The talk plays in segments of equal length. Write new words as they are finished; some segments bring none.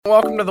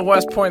Welcome to the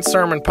West Point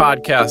Sermon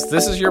Podcast.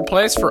 This is your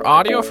place for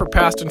audio for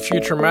past and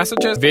future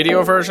messages.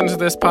 Video versions of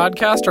this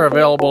podcast are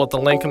available at the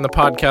link in the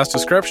podcast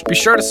description. Be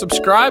sure to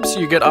subscribe so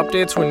you get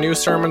updates when new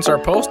sermons are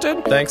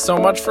posted. Thanks so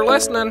much for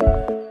listening.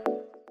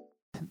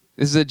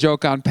 This is a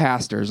joke on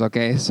pastors,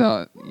 okay?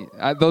 So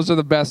those are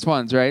the best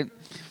ones, right?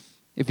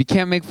 If you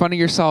can't make fun of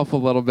yourself a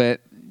little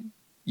bit,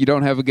 you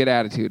don't have a good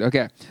attitude.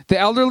 Okay. The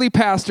elderly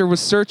pastor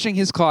was searching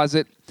his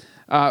closet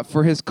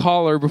for his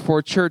collar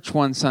before church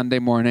one Sunday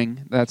morning.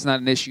 That's not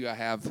an issue I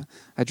have.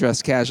 I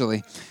dress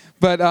casually.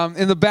 But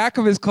in the back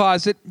of his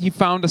closet, he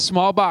found a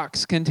small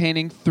box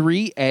containing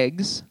 3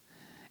 eggs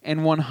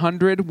and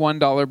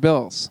 $101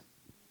 bills.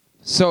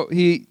 So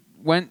he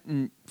went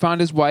and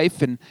found his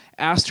wife and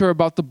asked her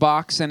about the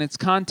box and its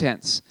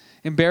contents.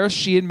 Embarrassed,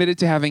 she admitted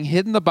to having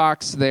hidden the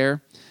box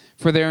there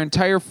for their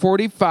entire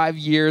 45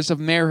 years of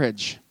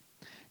marriage.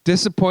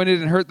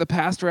 Disappointed and hurt, the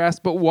pastor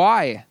asked, "But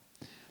why?"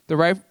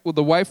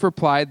 The wife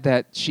replied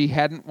that she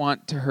hadn't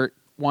wanted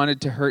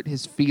to hurt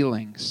his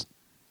feelings.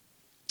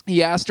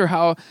 He asked her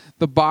how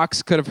the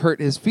box could have hurt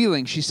his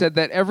feelings. She said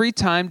that every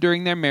time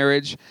during their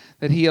marriage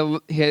that he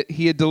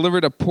had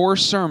delivered a poor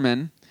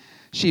sermon,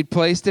 she had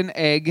placed an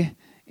egg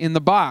in the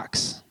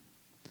box.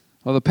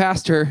 Well, the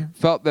pastor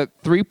felt that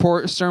 3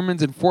 poor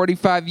sermons in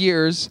 45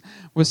 years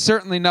was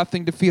certainly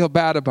nothing to feel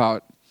bad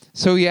about.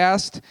 So he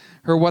asked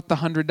her what the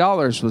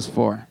 $100 was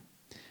for.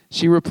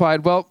 She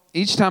replied, "Well,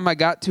 each time I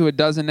got to a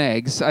dozen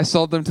eggs, I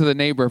sold them to the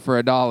neighbor for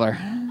 $1."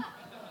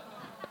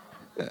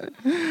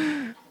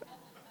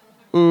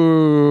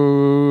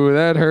 Ooh,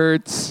 that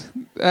hurts.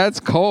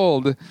 That's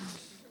cold.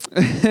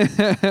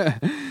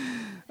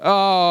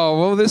 Oh,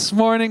 well, this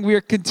morning we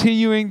are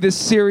continuing this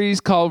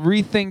series called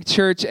Rethink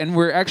Church, and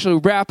we're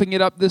actually wrapping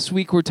it up this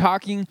week. We're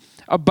talking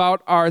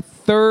about our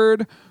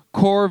third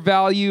core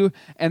value,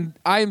 and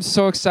I am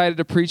so excited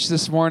to preach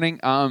this morning.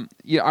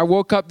 I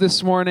woke up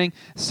this morning,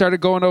 started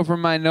going over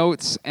my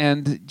notes,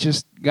 and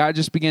God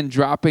just began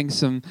dropping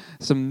some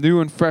new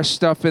and fresh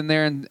stuff in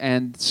there,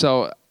 and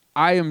so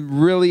I am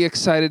really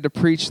excited to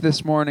preach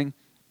this morning.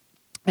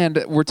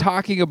 And we're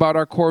talking about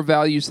our core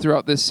values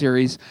throughout this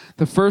series.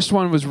 The first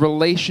one was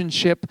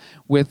relationship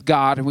with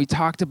God, and we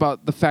talked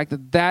about the fact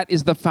that that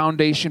is the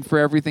foundation for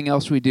everything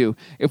else we do.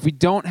 If we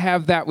don't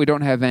have that, we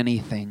don't have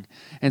anything.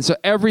 And so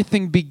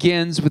everything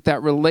begins with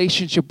that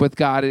relationship with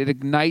God. It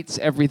ignites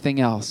everything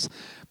else.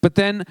 But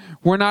then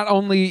we're not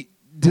only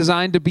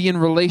designed to be in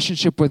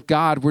relationship with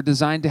God, we're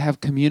designed to have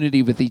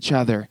community with each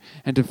other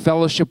and to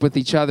fellowship with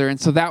each other. And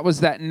so that was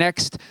that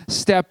next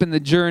step in the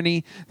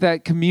journey,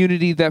 that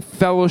community, that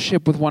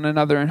fellowship with one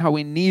another, and how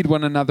we need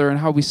one another and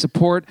how we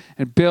support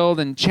and build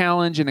and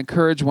challenge and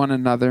encourage one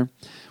another.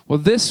 Well,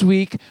 this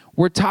week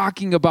we're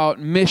talking about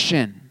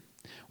mission.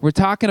 We're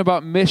talking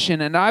about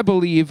mission, and I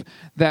believe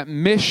that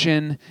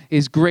mission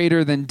is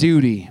greater than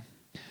duty.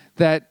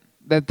 That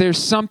there's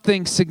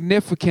something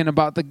significant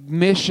about the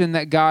mission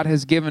that God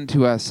has given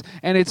to us.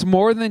 And it's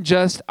more than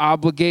just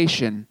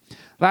obligation.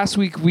 Last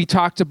week we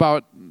talked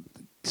about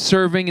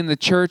serving in the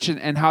church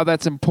and how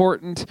that's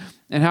important,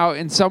 and how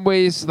in some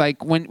ways,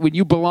 like when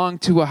you belong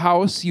to a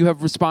house, you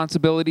have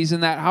responsibilities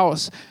in that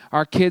house.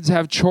 Our kids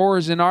have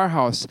chores in our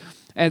house.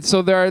 And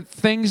so there are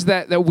things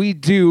that we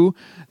do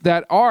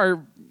that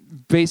are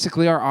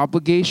basically our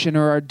obligation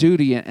or our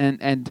duty,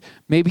 and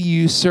maybe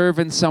you serve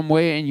in some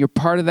way and you're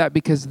part of that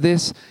because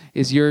this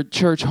is your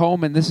church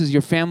home and this is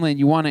your family and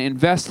you want to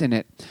invest in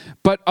it.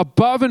 But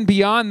above and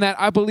beyond that,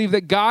 I believe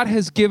that God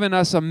has given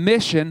us a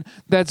mission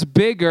that's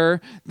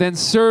bigger than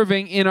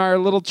serving in our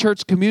little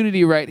church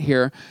community right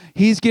here.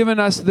 He's given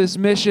us this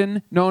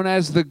mission known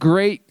as the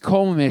Great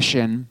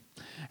Commission,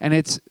 and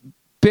it's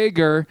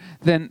bigger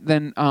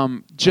than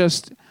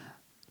just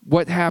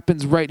what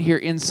happens right here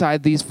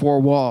inside these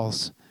 4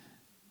 walls.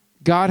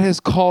 God has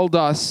called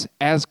us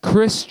as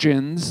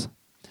Christians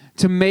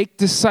to make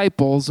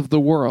disciples of the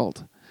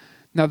world.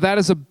 Now, that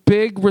is a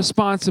big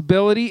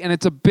responsibility, and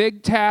it's a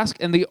big task,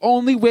 and the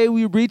only way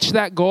we reach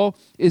that goal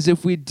is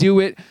if we do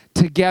it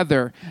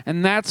together.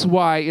 And that's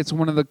why it's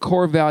one of the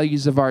core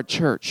values of our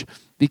church,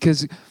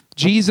 because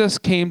Jesus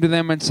came to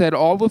them and said,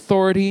 "All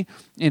authority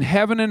in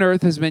heaven and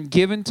earth has been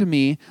given to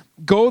me.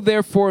 Go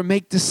therefore and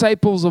make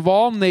disciples of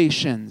all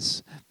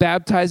nations,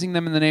 baptizing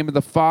them in the name of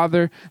the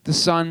Father, the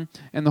Son,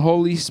 and the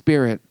Holy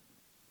Spirit,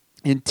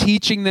 and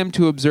teaching them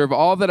to observe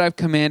all that I've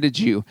commanded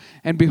you.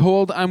 And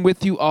behold, I'm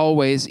with you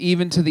always,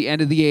 even to the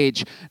end of the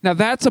age." Now,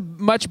 that's a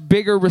much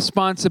bigger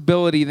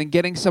responsibility than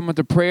getting someone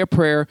to pray a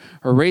prayer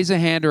or raise a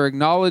hand or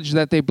acknowledge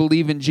that they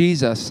believe in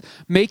Jesus.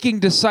 Making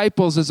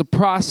disciples is a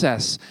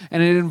process,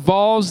 and it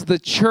involves the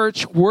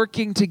church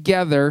working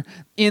together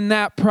in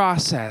that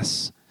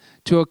process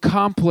to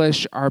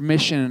accomplish our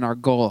mission and our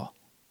goal.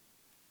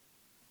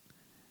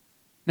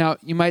 Now,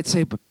 you might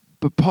say,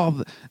 but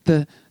Paul,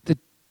 the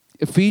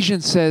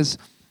Ephesians says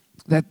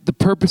that the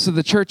purpose of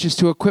the church is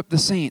to equip the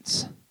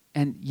saints.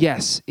 And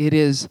yes, it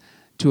is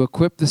to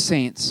equip the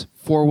saints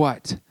for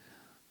what?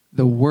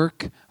 The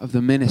work of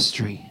the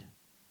ministry.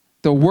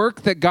 The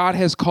work that God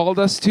has called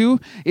us to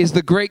is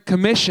the Great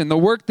Commission. The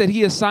work that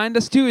he assigned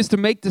us to is to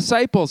make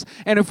disciples.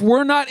 And if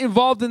we're not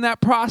involved in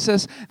that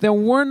process,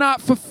 then we're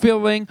not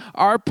fulfilling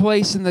our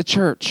place in the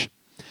church.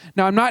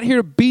 Now, I'm not here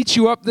to beat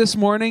you up this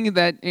morning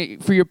that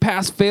for your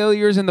past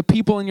failures and the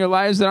people in your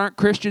lives that aren't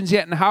Christians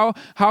yet, and how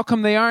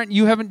come they aren't?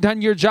 You haven't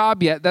done your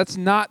job yet. That's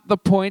not the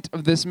point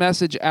of this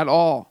message at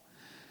all.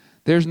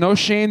 There's no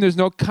shame, there's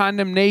no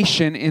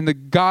condemnation in the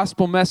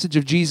gospel message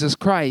of Jesus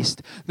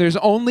Christ. There's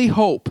only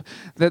hope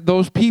that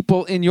those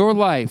people in your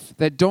life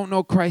that don't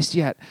know Christ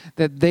yet,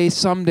 that they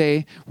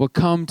someday will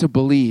come to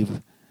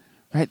believe.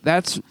 Right?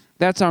 That's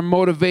our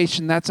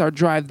motivation, that's our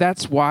drive,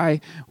 that's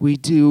why we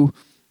do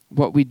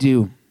what we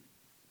do.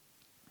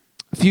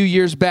 A few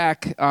years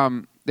back,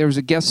 there was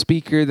a guest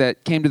speaker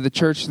that came to the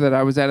church that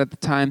I was at the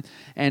time,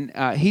 and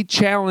he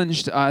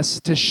challenged us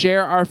to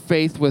share our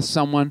faith with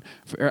someone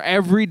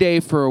every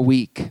day for a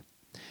week.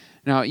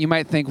 Now, you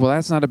might think, well,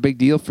 that's not a big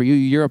deal for you.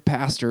 You're a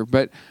pastor.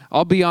 But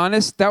I'll be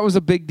honest, that was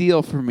a big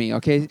deal for me,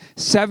 okay?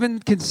 7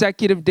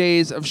 consecutive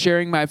days of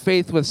sharing my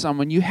faith with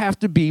someone. You have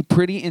to be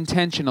pretty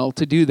intentional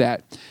to do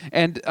that.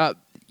 And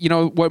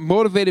what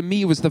motivated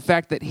me was the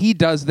fact that he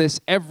does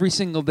this every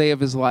single day of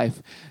his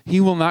life.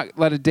 He will not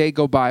let a day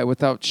go by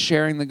without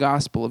sharing the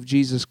gospel of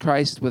Jesus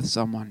Christ with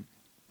someone.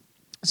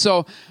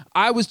 So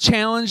I was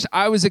challenged,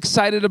 I was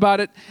excited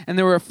about it, and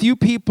there were a few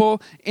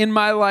people in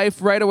my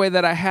life right away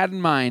that I had in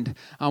mind.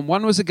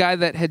 One was a guy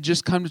that had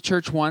just come to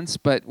church once,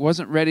 but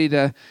wasn't ready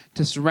to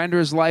surrender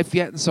his life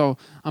yet. And so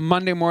on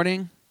Monday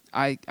morning,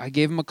 I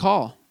gave him a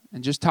call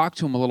and just talked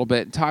to him a little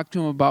bit, and talked to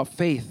him about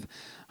faith.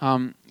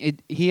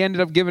 He ended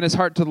up giving his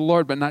heart to the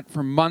Lord, but not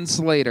for months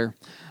later.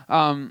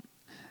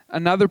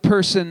 Another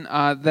person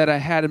that I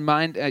had in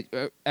mind,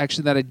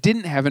 actually that I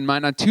didn't have in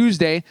mind, on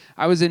Tuesday,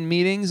 I was in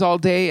meetings all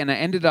day, and I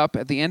ended up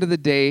at the end of the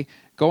day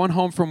going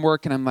home from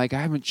work, and I'm like,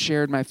 I haven't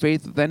shared my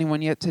faith with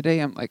anyone yet today.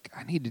 I'm like,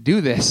 I need to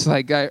do this.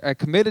 Like, I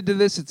committed to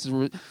this.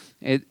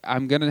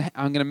 I'm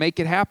gonna make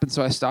it happen.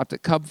 So I stopped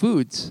at Cub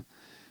Foods.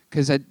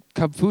 Because at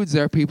Cub Foods,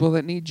 there are people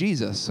that need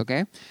Jesus,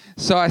 okay?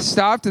 So I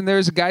stopped, and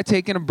there's a guy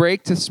taking a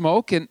break to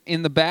smoke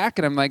in the back,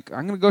 and I'm like,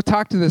 I'm going to go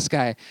talk to this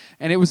guy.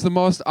 And it was the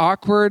most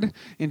awkward,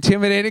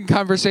 intimidating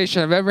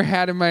conversation I've ever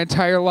had in my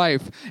entire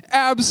life.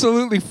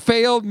 Absolutely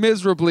failed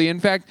miserably. In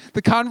fact,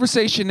 the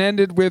conversation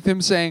ended with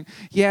him saying,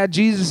 yeah,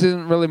 Jesus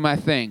isn't really my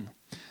thing.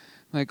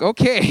 Like,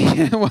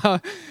 okay, well,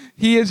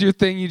 he is your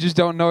thing, you just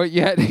don't know it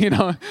yet,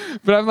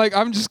 But I'm like,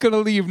 I'm just going to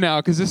leave now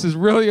because this is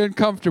really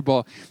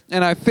uncomfortable.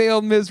 And I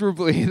failed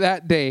miserably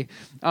that day.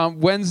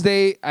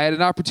 Wednesday, I had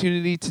an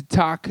opportunity to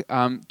talk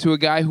to a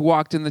guy who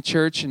walked in the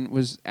church and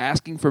was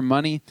asking for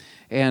money.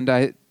 And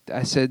I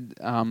said,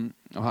 well,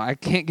 I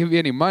can't give you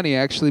any money,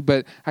 actually,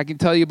 but I can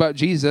tell you about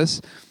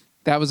Jesus.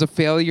 That was a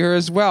failure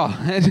as well.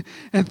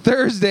 And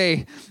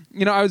Thursday,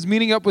 I was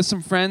meeting up with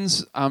some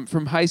friends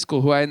from high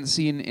school who I hadn't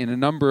seen in a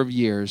number of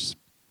years.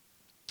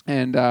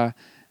 And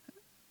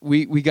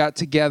we got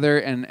together,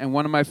 and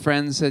one of my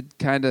friends had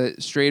kind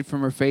of strayed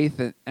from her faith,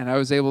 and I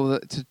was able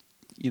to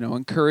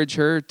encourage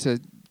her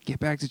to get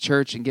back to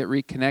church and get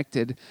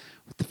reconnected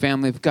with the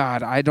family of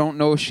God. I don't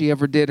know if she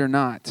ever did or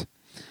not.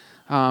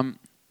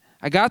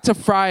 I got to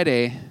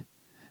Friday,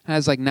 and I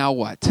was like, now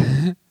what?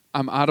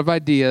 I'm out of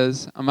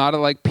ideas. I'm out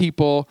of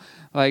people.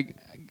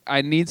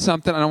 I need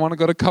something. I don't want to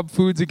go to Cub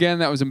Foods again.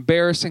 That was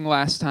embarrassing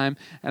last time.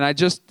 And I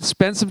just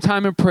spent some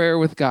time in prayer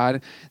with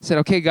God. Said,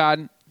 okay,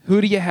 God,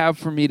 who do you have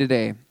for me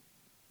today?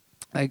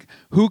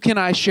 Who can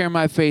I share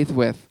my faith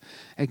with?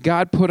 And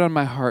God put on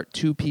my heart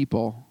 2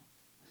 people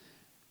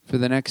for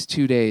the next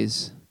 2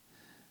 days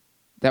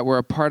that were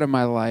a part of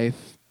my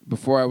life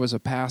before I was a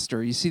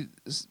pastor. You see,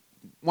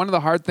 one of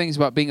the hard things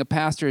about being a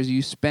pastor is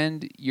you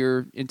spend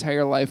your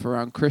entire life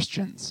around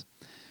Christians,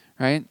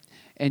 right?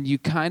 And you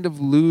kind of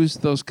lose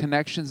those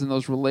connections and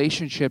those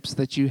relationships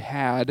that you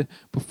had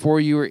before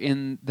you were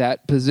in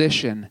that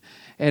position.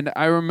 And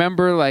I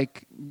remember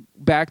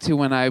back to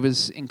when I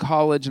was in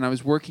college and I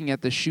was working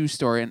at the shoe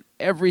store, and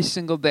every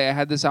single day I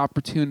had this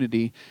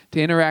opportunity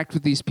to interact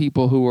with these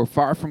people who were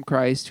far from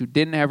Christ, who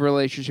didn't have a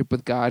relationship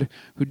with God,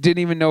 who didn't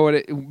even know what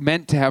it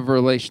meant to have a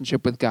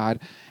relationship with God.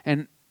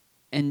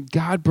 And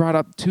God brought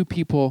up 2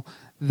 people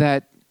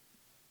that,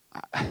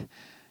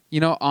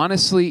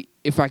 honestly,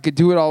 if I could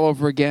do it all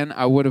over again,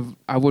 I would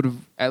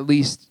have at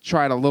least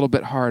tried a little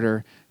bit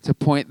harder to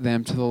point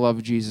them to the love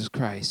of Jesus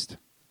Christ.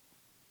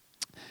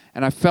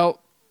 And I felt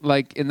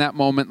in that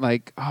moment,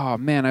 oh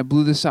man, I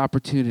blew this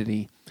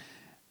opportunity.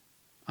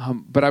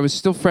 But I was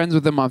still friends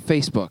with them on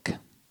Facebook.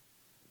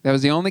 That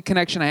was the only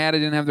connection I had. I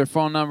didn't have their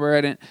phone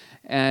number.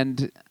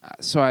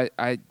 So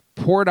I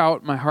poured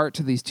out my heart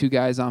to these 2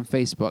 guys on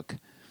Facebook.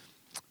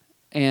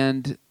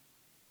 And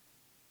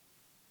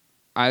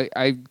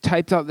I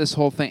typed out this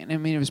whole thing. I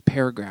mean, it was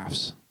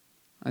paragraphs.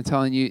 I'm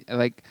telling you,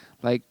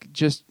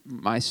 just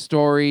my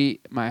story,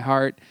 my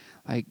heart.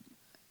 I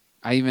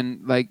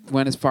even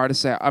went as far to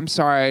say, I'm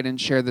sorry I didn't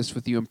share this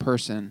with you in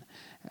person,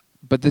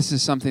 but this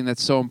is something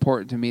that's so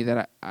important to me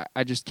that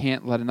I just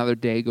can't let another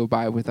day go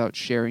by without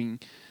sharing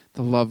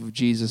the love of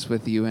Jesus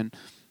with you. And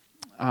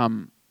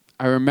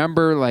I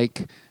remember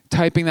like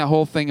typing that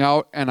whole thing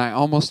out, and I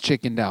almost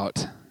chickened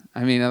out.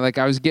 I mean, like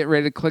I was getting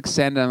ready to click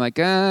send, and I'm like,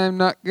 I'm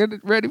not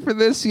ready for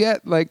this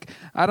yet. Like,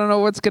 I don't know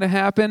what's going to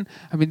happen.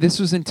 I mean, this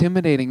was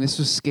intimidating. This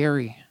was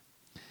scary.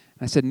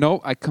 And I said,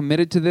 nope, I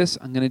committed to this.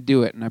 I'm going to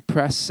do it. And I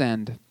pressed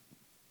send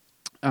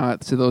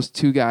to those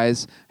two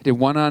guys. I did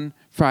one on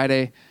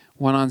Friday,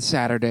 one on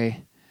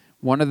Saturday.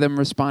 One of them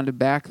responded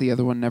back. The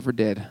other one never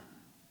did.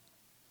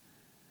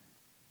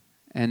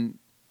 And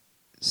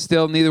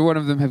still, neither one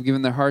of them have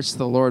given their hearts to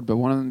the Lord, but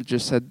one of them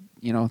just said,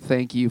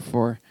 thank you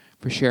for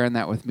sharing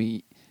that with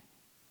me.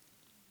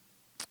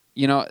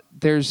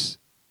 There's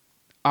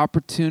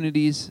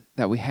opportunities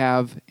that we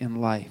have in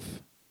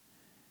life.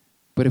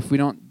 But if we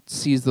don't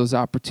seize those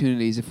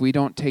opportunities, if we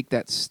don't take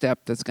that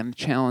step that's going to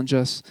challenge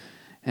us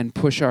and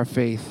push our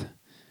faith,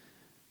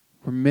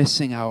 we're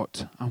missing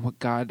out on what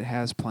God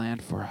has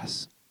planned for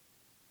us.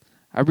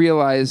 I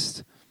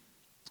realized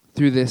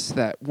through this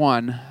that,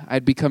 one,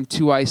 I'd become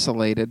too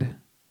isolated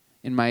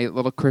in my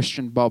little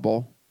Christian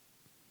bubble.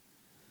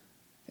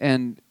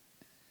 And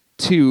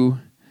two,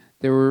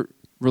 there were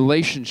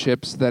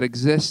relationships that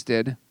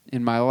existed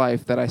in my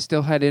life that I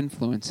still had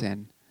influence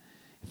in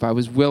if I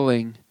was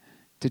willing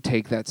to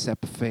take that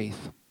step of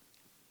faith.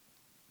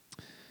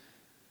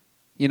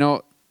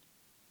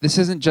 This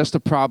isn't just a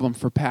problem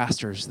for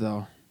pastors,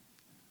 though.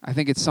 I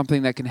think it's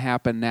something that can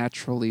happen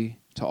naturally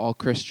to all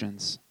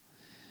Christians.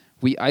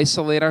 We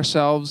isolate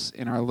ourselves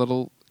in our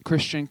little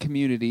Christian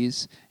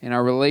communities, in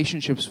our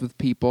relationships with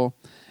people,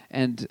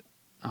 and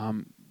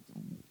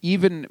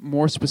even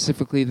more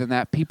specifically than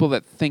that, people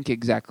that think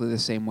exactly the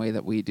same way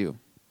that we do.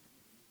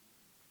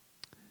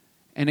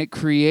 And it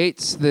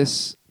creates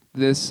this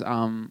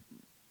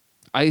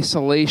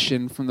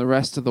isolation from the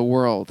rest of the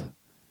world.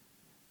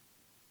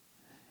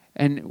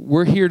 And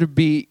we're here to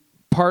be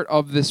part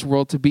of this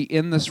world, to be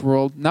in this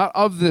world, not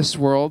of this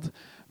world,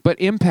 but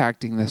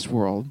impacting this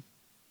world.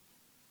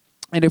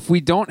 And if we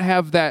don't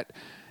have that,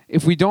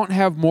 if we don't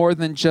have more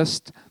than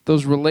just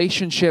those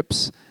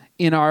relationships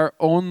in our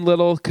own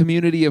little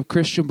community of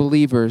Christian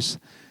believers,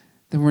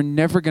 then we're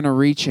never going to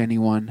reach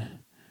anyone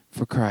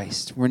for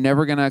Christ. We're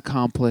never going to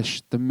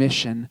accomplish the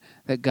mission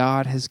that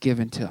God has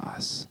given to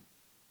us.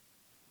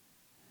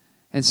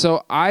 And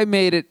so I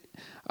made it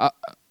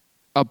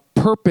a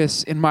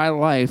purpose in my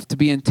life to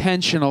be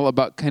intentional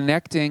about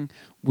connecting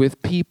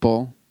with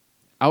people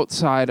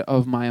outside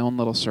of my own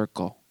little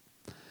circle.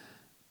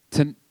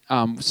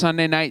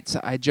 Sunday nights,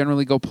 I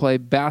generally go play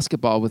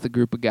basketball with a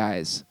group of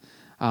guys.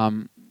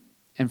 And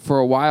for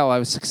a while, I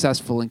was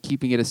successful in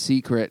keeping it a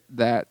secret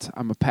that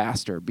I'm a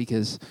pastor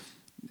because,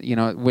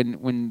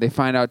 when they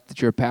find out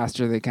that you're a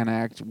pastor, they kind of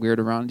act weird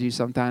around you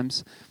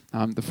sometimes.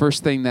 The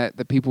first thing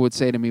that people would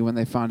say to me when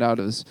they found out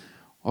is,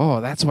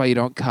 oh, that's why you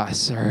don't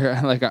cuss. Or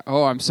like,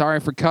 oh, I'm sorry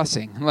for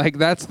cussing. Like,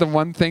 that's the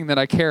one thing that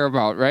I care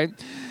about, right?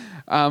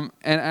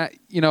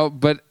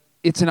 But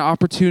it's an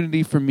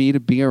opportunity for me to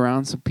be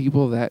around some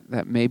people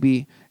that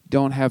maybe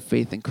don't have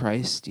faith in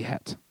Christ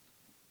yet.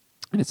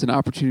 And it's an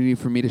opportunity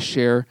for me to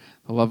share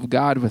the love of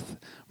God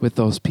with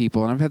those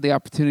people. And I've had the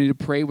opportunity to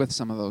pray with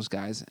some of those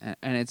guys,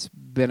 and it's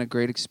been a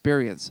great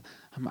experience.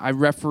 I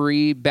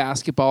referee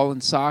basketball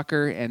and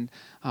soccer, and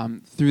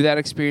through that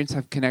experience,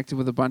 I've connected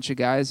with a bunch of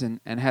guys and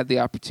had the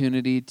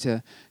opportunity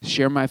to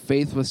share my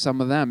faith with some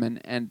of them.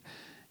 And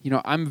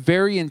I'm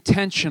very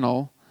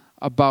intentional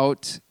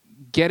about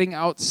getting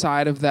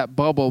outside of that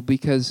bubble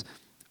because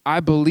I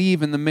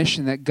believe in the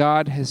mission that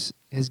God has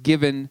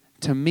given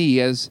to me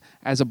as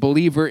a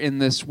believer in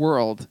this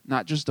world,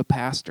 not just a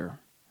pastor.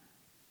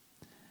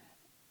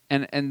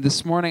 And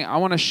this morning, I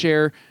want to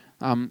share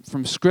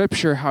from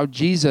Scripture how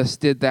Jesus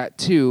did that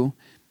too,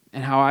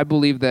 and how I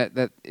believe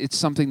that it's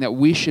something that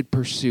we should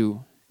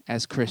pursue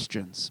as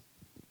Christians.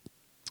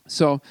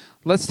 So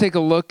let's take a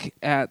look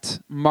at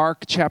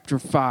Mark chapter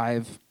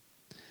 5.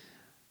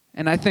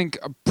 And I think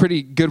a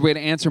pretty good way to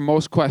answer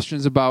most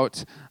questions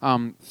about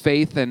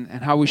faith and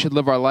how we should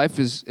live our life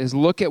is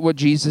look at what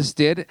Jesus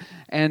did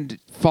and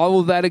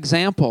follow that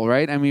example,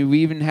 right? I mean, we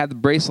even had the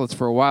bracelets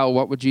for a while.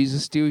 What would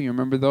Jesus do? You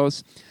remember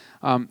those?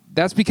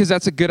 That's because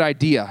that's a good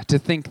idea to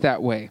think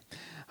that way.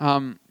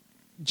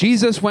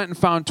 Jesus went and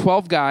found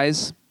 12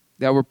 guys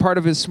that were part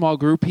of his small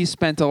group. He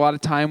spent a lot of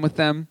time with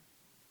them.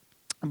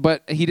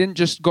 But he didn't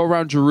just go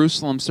around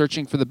Jerusalem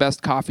searching for the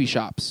best coffee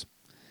shops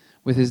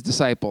with his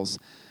disciples.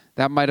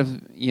 That might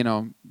have,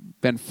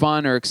 been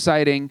fun or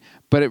exciting,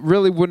 but it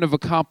really wouldn't have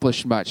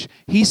accomplished much.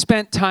 He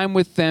spent time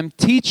with them,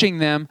 teaching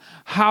them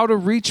how to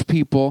reach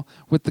people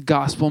with the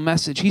gospel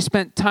message. He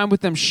spent time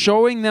with them,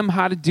 showing them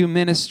how to do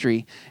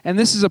ministry. And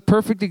this is a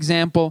perfect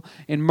example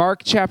in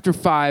Mark chapter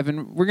 5.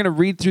 And we're going to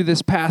read through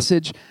this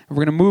passage, and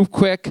we're going to move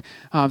quick.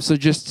 So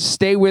just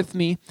stay with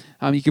me.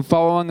 You can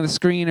follow along on the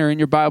screen or in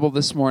your Bible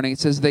this morning. It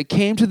says, they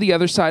came to the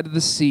other side of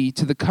the sea,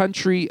 to the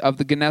country of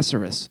the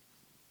Gennesarets.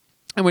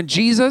 And when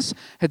Jesus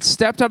had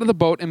stepped out of the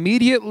boat,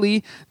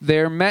 immediately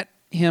there met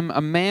him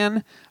a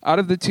man out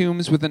of the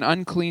tombs with an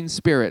unclean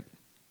spirit.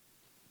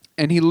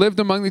 And he lived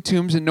among the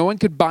tombs, and no one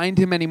could bind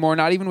him anymore,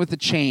 not even with a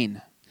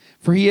chain,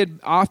 For he had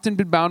often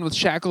been bound with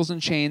shackles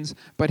and chains,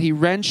 but he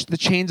wrenched the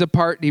chains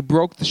apart and he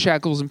broke the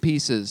shackles in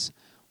pieces.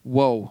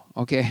 Whoa,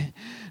 okay.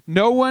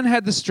 No one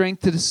had the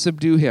strength to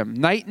subdue him.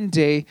 Night and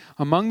day,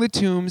 among the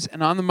tombs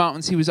and on the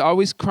mountains, he was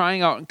always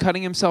crying out and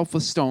cutting himself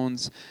with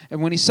stones.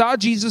 And when he saw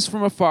Jesus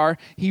from afar,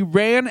 he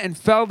ran and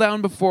fell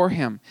down before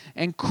him,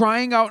 and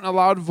crying out in a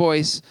loud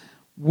voice,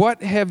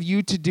 "What have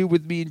you to do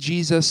with me,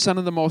 Jesus, Son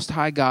of the Most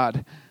High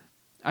God?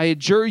 I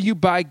adjure you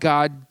by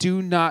God,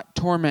 do not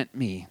torment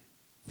me."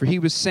 For he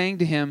was saying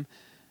to him,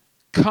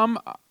 "Come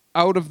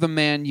out of the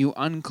man, you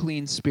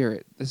unclean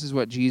spirit." This is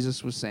what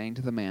Jesus was saying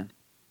to the man.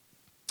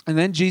 And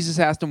then Jesus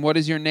asked him, "What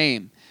is your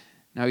name?"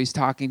 Now he's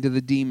talking to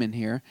the demon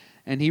here.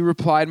 And he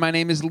replied, "My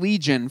name is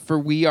Legion, for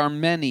we are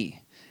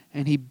many."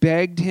 And he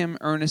begged him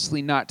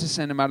earnestly not to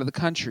send him out of the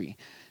country.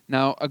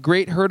 Now a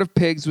great herd of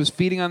pigs was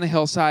feeding on the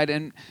hillside,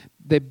 and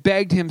they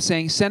begged him,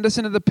 saying, "Send us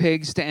into the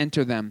pigs to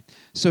enter them."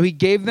 So he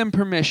gave them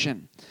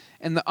permission.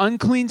 And the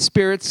unclean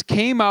spirits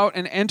came out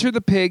and entered the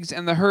pigs,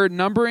 and the herd,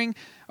 numbering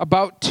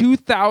about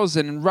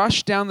 2,000,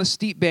 rushed down the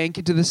steep bank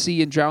into the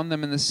sea and drowned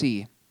them in the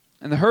sea.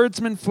 And the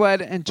herdsmen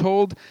fled and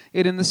told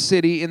it in the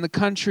city, in the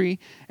country,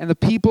 and the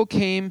people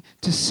came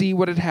to see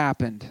what had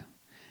happened.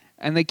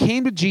 And they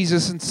came to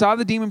Jesus and saw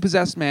the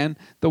demon-possessed man,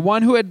 the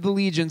one who had the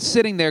legion,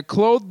 sitting there,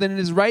 clothed in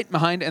his right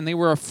mind, and they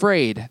were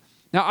afraid.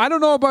 Now, I don't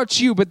know about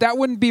you, but that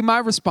wouldn't be my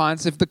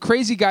response. If the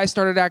crazy guy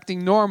started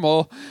acting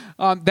normal,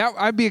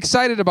 I'd be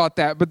excited about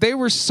that. But they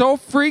were so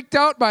freaked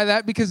out by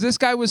that because this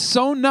guy was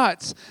so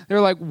nuts.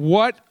 They're like,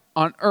 what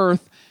on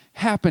earth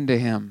happened to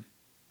him?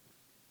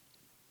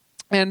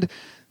 And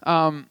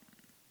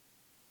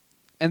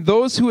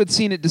those who had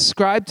seen it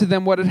described to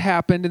them what had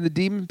happened in the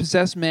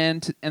demon-possessed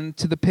man and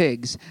to the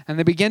pigs. And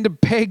they began to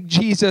beg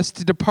Jesus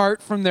to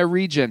depart from their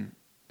region.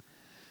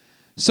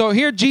 So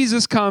here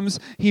Jesus comes.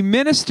 He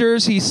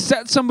ministers. He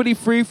sets somebody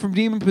free from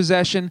demon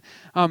possession.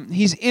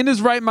 He's in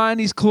his right mind.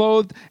 He's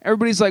clothed.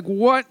 Everybody's like,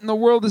 what in the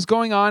world is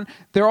going on?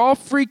 They're all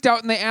freaked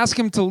out and they ask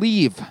him to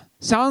leave.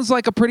 Sounds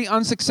like a pretty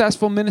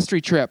unsuccessful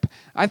ministry trip.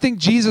 I think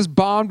Jesus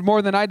bombed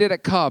more than I did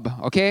at Cub,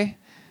 okay?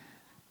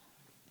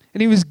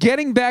 And he was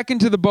getting back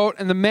into the boat,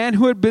 and the man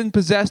who had been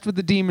possessed with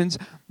the demons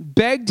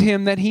begged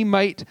him that he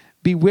might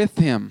be with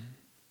him.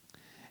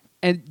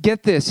 And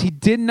get this, he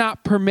did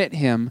not permit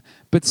him,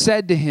 but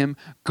said to him,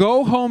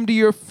 "Go home to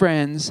your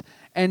friends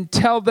and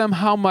tell them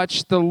how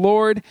much the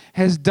Lord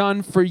has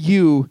done for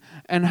you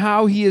and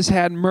how he has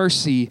had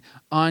mercy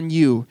on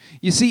you."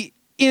 You see,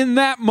 in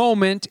that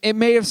moment, it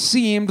may have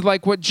seemed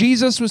like what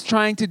Jesus was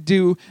trying to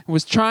do,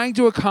 was trying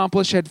to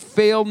accomplish, had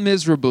failed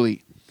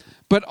miserably.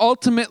 But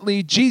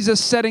ultimately,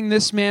 Jesus setting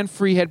this man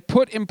free had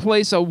put in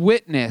place a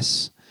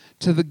witness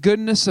to the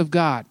goodness of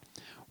God.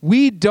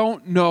 We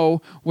don't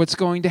know what's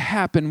going to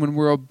happen when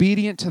we're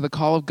obedient to the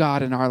call of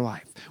God in our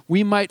life.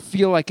 We might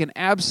feel like an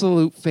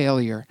absolute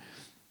failure.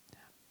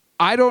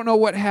 I don't know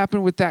what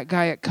happened with that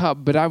guy at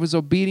Cub, but I was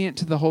obedient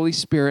to the Holy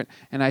Spirit,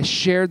 and I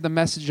shared the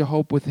message of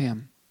hope with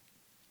him.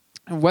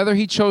 And whether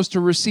he chose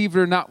to receive it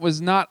or not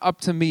was not up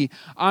to me.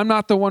 I'm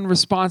not the one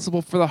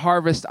responsible for the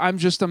harvest. I'm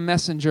just a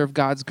messenger of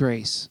God's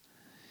grace.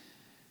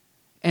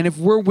 And if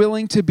we're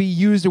willing to be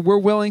used, and we're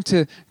willing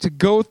to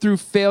go through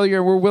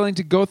failure, we're willing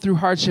to go through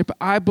hardship,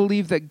 I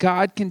believe that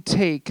God can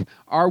take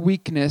our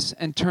weakness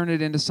and turn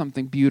it into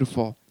something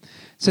beautiful. It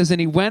says,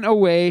 and he went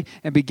away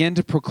and began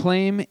to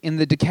proclaim in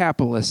the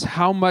Decapolis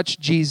how much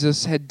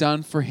Jesus had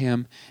done for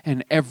him,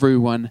 and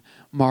everyone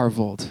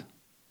marveled.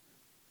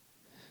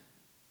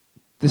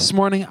 This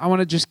morning, I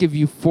want to just give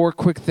you 4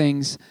 quick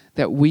things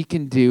that we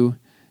can do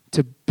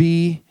to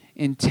be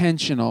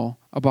intentional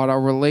about our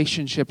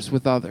relationships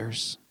with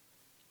others.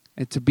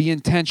 And to be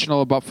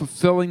intentional about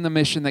fulfilling the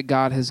mission that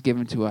God has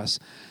given to us.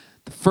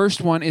 The first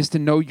one is to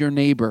know your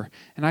neighbor.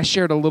 And I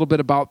shared a little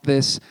bit about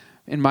this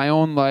in my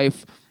own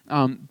life.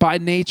 By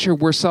nature,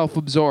 we're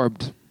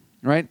self-absorbed,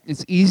 right?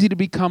 It's easy to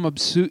become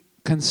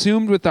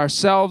consumed with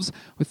ourselves,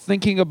 with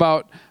thinking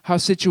about how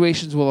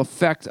situations will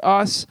affect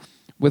us,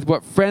 with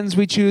what friends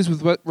we choose,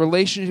 with what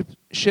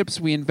relationships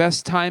we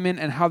invest time in,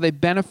 and how they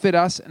benefit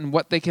us and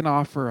what they can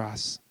offer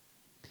us.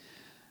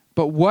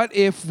 But what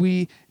if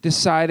we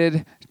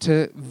decided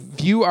to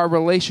view our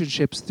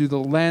relationships through the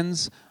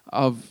lens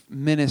of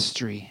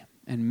ministry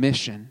and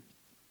mission,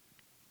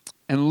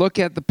 and look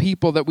at the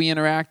people that we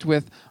interact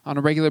with on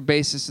a regular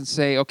basis and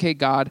say, okay,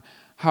 God,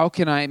 how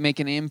can I make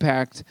an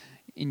impact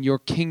in your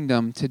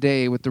kingdom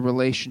today with the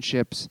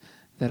relationships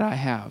that I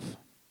have?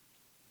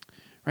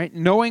 Right?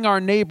 Knowing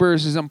our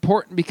neighbors is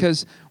important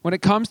because when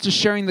it comes to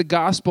sharing the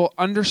gospel,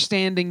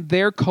 understanding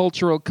their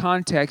cultural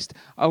context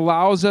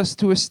allows us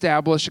to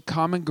establish a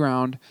common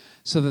ground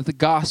so that the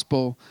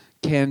gospel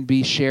can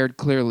be shared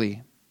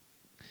clearly.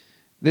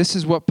 This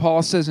is what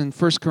Paul says in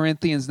 1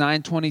 Corinthians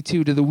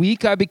 9:22. To the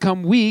weak I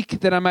become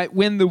weak, that I might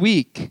win the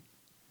weak.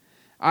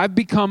 I've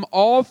become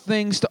all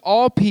things to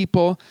all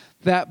people,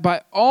 that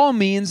by all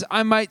means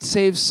I might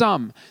save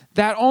some.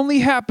 That only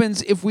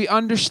happens if we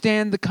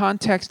understand the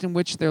context in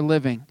which they're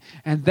living.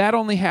 And that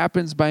only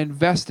happens by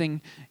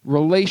investing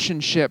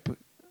relationship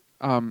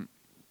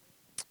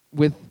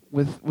with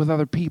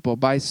other people,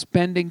 by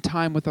spending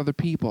time with other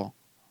people.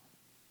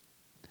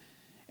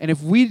 And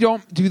if we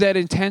don't do that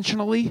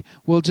intentionally,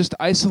 we'll just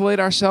isolate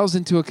ourselves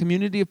into a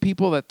community of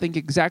people that think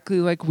exactly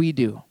like we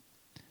do.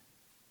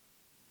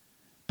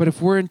 But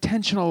if we're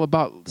intentional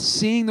about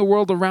seeing the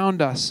world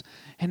around us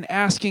and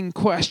asking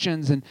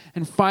questions and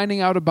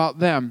finding out about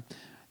them,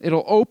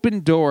 it'll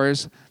open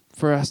doors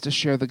for us to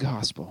share the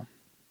gospel.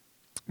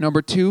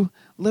 Number 2,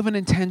 live an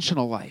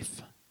intentional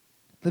life.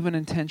 Live an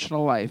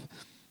intentional life.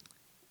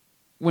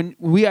 When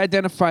we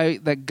identify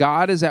that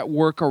God is at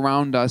work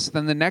around us,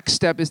 then the next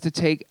step is to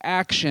take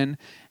action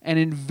and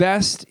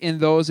invest in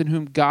those in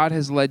whom God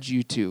has led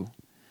you to.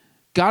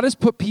 God has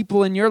put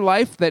people in your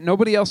life that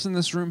nobody else in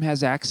this room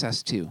has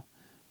access to,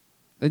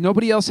 that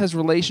nobody else has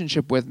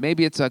relationship with.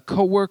 Maybe it's a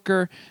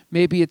coworker,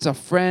 maybe it's a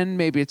friend,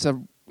 maybe it's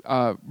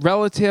a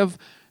relative,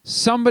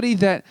 somebody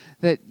that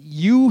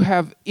you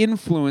have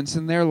influence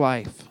in their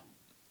life.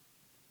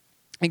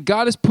 And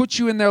God has put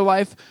you in their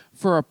life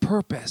for a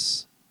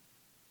purpose.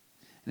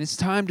 And it's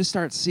time to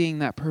start seeing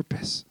that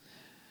purpose.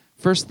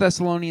 1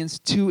 Thessalonians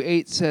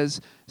 2:8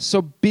 says,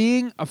 "So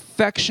being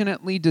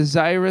affectionately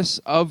desirous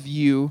of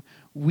you,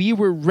 we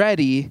were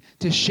ready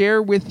to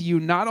share with you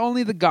not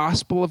only the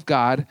gospel of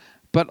God,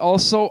 but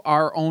also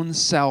our own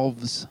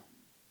selves,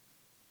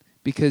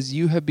 because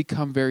you have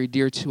become very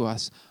dear to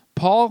us."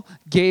 Paul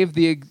gave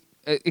the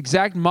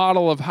exact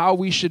model of how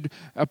we should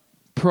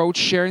approach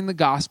sharing the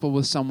gospel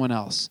with someone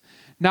else.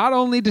 Not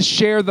only to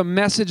share the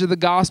message of the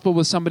gospel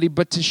with somebody,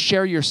 but to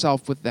share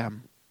yourself with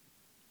them.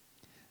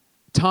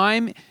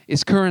 Time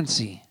is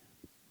currency.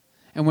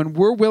 And when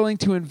we're willing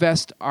to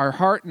invest our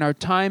heart and our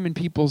time in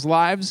people's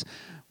lives,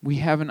 we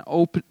have an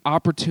open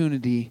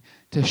opportunity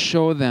to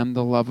show them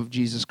the love of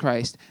Jesus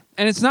Christ.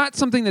 And it's not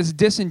something that's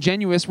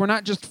disingenuous. We're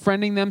not just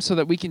friending them so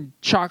that we can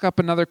chalk up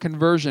another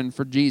conversion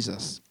for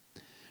Jesus,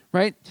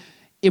 right?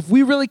 If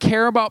we really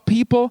care about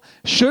people,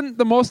 shouldn't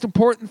the most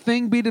important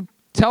thing be to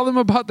tell them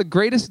about the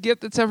greatest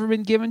gift that's ever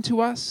been given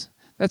to us,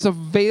 that's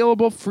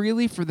available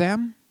freely for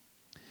them?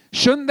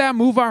 Shouldn't that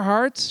move our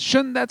hearts?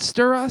 Shouldn't that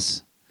stir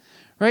us?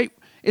 Right?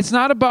 It's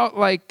not about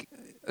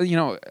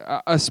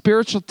a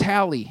spiritual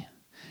tally.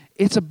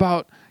 It's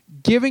about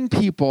giving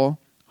people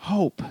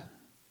hope.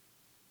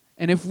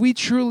 And if we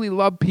truly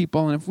love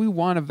people and if we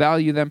want to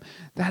value them,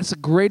 that's the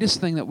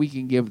greatest thing that we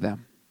can give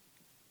them.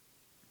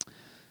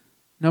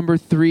 Number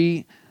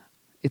 3,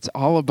 it's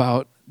all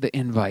about the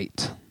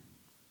invite.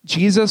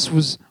 Jesus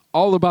was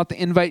all about the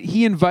invite.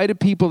 He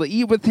invited people to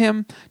eat with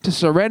him, to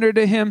surrender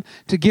to him,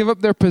 to give up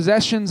their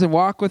possessions and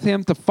walk with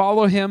him, to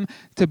follow him,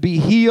 to be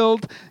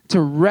healed, to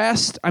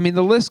rest. I mean,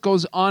 the list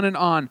goes on and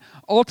on.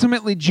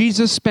 Ultimately,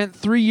 Jesus spent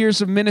 3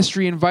 years of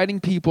ministry inviting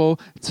people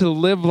to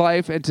live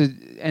life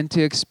and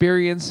to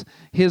experience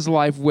his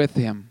life with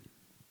him.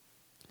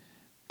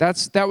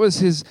 That was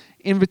his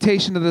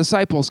invitation to the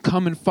disciples,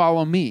 come and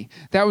follow me.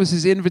 That was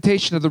his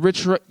invitation to the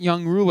rich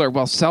young ruler,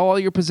 well, sell all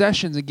your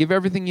possessions and give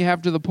everything you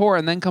have to the poor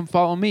and then come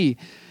follow me.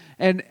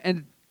 And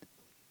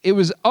it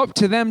was up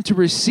to them to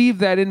receive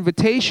that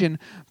invitation,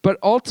 but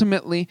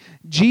ultimately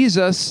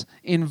Jesus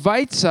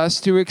invites us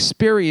to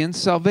experience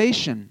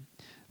salvation.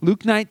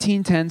 Luke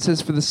 19:10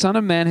 says, "For the Son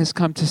of Man has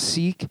come to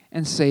seek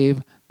and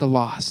save the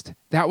lost."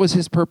 That was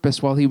his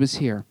purpose while he was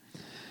here.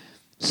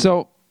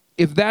 So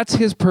if that's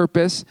his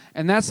purpose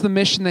and that's the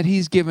mission that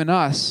he's given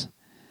us,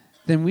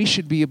 then we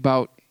should be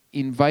about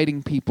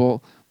inviting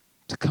people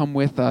to come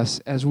with us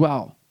as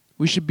well.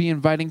 We should be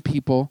inviting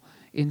people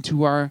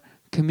into our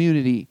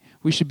community.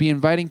 We should be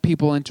inviting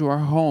people into our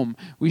home.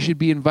 We should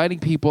be inviting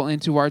people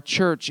into our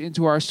church,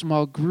 into our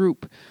small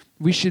group.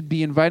 We should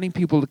be inviting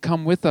people to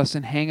come with us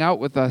and hang out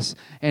with us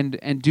and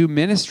do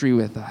ministry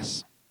with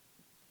us.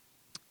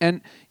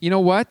 And you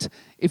know what?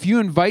 If you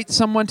invite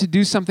someone to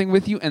do something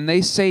with you and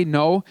they say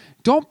no,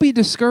 don't be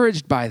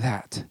discouraged by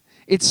that.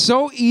 It's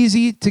so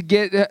easy to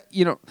get,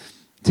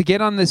 to get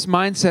on this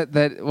mindset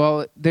that,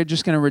 well, they're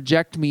just going to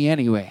reject me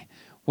anyway.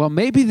 Well,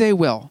 maybe they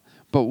will.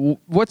 But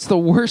what's the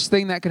worst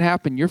thing that could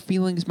happen? Your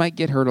feelings might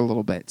get hurt a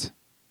little bit.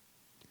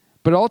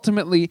 But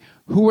ultimately,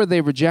 who are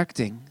they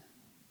rejecting?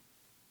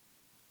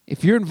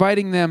 If you're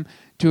inviting them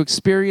to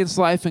experience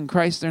life in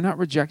Christ, they're not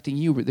rejecting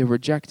you, but they're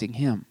rejecting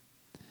him.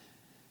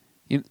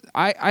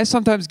 I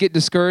sometimes get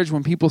discouraged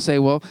when people say,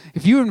 well,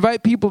 if you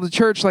invite people to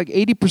church, like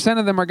 80%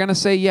 of them are going to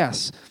say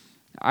yes.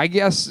 I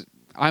guess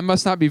I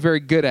must not be very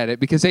good at it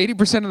because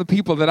 80% of the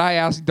people that I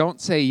ask don't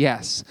say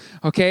yes,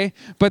 okay?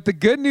 But the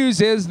good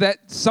news is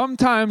that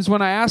sometimes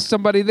when I ask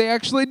somebody, they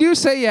actually do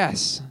say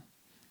yes.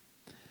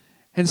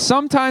 And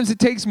sometimes it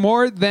takes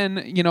more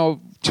than,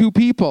 2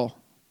 people.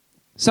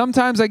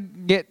 Sometimes I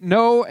get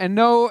no and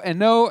no and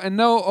no and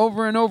no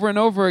over and over and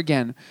over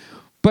again.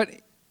 But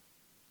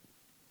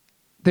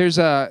there's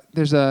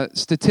a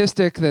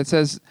statistic that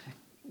says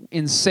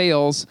in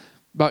sales,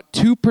 about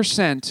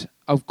 2%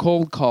 of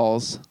cold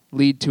calls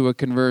lead to a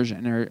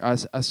conversion or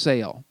a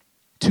sale.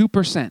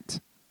 2%.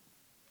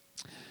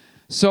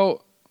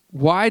 So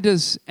why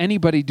does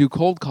anybody do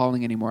cold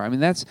calling anymore? I mean,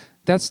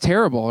 that's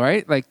terrible,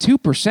 right? Like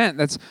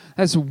 2%.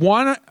 That's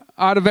 1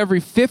 out of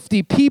every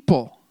 50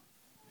 people.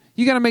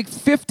 You got to make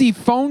 50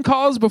 phone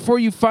calls before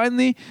you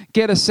finally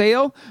get a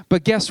sale.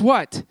 But guess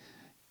what?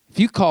 If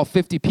you call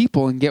 50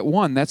 people and get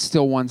one, that's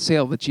still one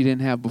sale that you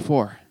didn't have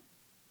before.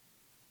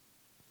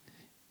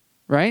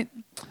 Right?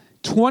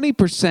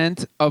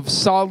 20% of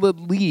solid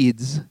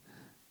leads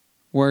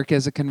work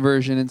as a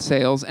conversion in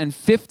sales, and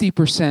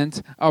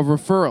 50% of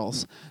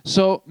referrals.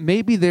 So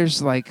maybe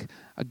there's like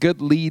a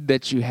good lead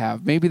that you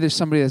have. Maybe there's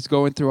somebody that's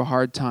going through a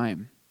hard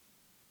time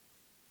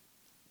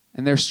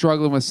and they're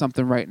struggling with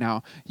something right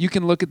now. You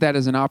can look at that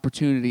as an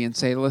opportunity and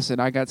say, listen,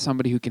 I got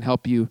somebody who can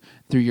help you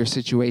through your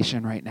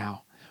situation right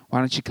now. Why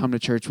don't you come to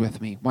church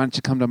with me? Why don't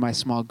you come to my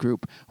small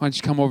group? Why don't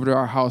you come over to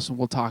our house and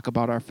we'll talk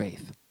about our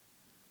faith?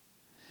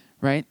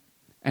 Right?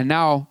 And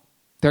now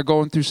they're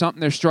going through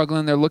something, they're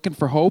struggling, they're looking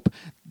for hope.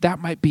 That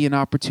might be an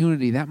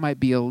opportunity. That might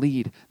be a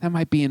lead. That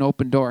might be an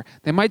open door.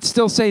 They might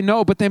still say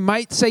no, but they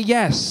might say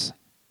yes.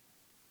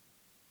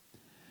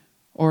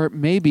 Or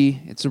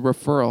maybe it's a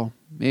referral.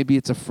 Maybe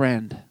it's a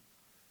friend.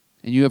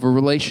 And you have a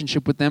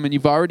relationship with them, and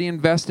you've already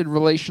invested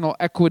relational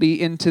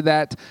equity into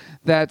that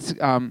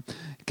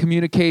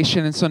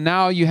communication. And so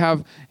now you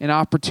have an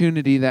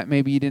opportunity that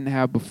maybe you didn't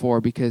have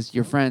before because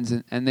you're friends,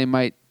 and they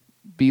might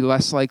be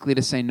less likely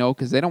to say no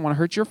because they don't want to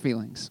hurt your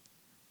feelings.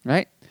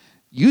 Right?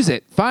 Use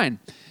it. Fine.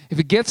 If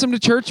it gets them to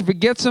church, if it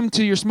gets them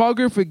to your small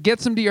group, if it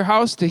gets them to your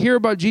house to hear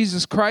about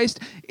Jesus Christ,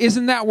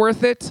 isn't that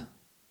worth it?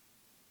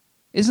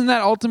 Isn't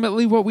that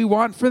ultimately what we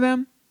want for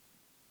them?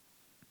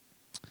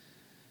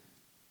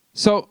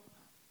 So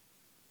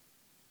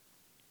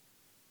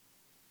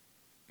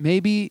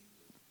maybe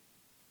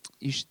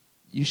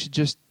you should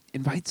just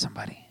invite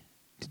somebody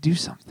to do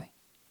something.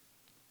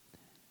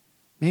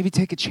 Maybe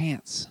take a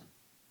chance.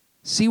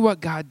 See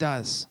what God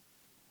does.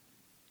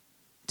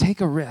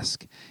 Take a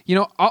risk. You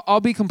know, I'll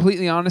be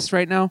completely honest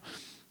right now.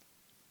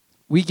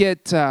 We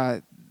get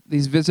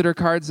these visitor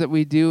cards that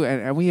we do,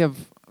 and we have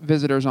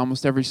visitors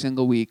almost every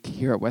single week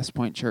here at West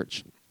Point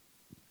Church.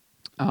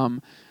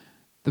 The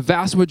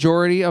vast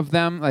majority of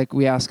them, like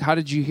we ask, how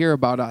did you hear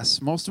about us?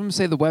 Most of them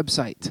say the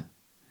website.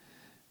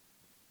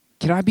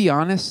 Can I be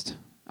honest?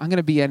 I'm going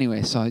to be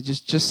anyway, so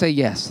just say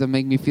yes. That'll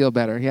make me feel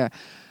better. Yeah.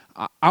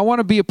 I want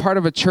to be a part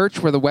of a church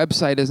where the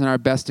website isn't our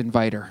best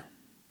inviter.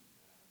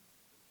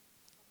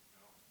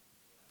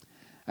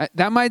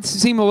 That might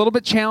seem a little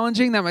bit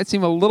challenging. That might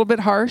seem a little bit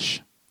harsh,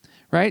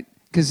 right?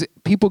 Because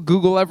people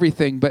Google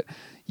everything, but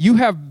you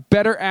have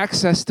better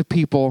access to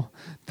people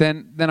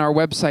than our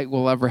website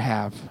will ever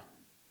have.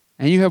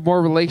 And you have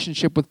more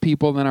relationship with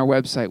people than our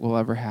website will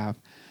ever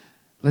have.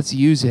 Let's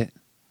use it.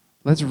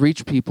 Let's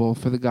reach people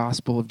for the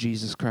gospel of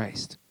Jesus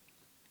Christ.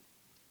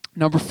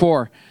 Number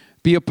 4,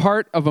 be a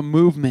part of a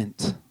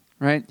movement.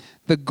 Right?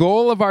 The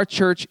goal of our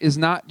church is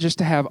not just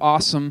to have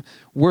awesome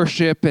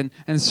worship and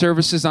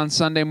services on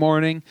Sunday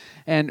morning.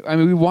 And I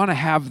mean, we want to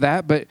have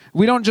that, but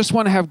we don't just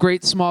want to have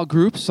great small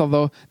groups,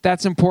 although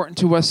that's important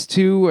to us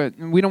too.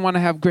 We don't want to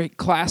have great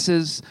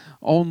classes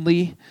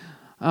only.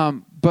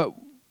 But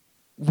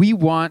we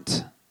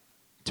want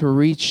to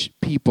reach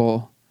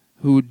people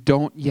who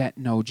don't yet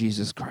know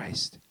Jesus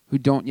Christ, who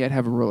don't yet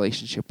have a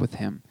relationship with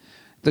him.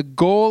 The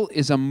goal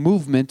is a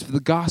movement of the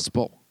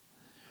gospel.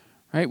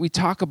 Right? We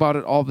talk about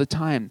it all the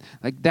time.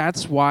 Like,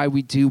 that's why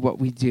we do what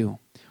we do.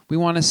 We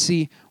want to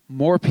see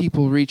more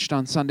people reached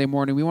on Sunday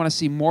morning. We want to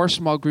see more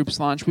small groups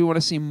launched. We want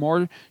to see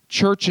more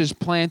churches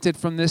planted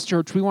from this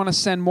church. We want to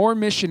send more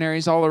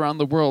missionaries all around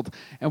the world.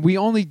 And we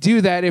only do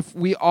that if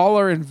we all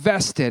are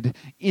invested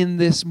in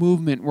this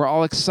movement. We're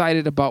all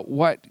excited about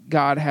what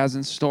God has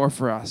in store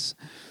for us.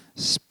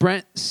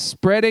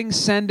 Spreading,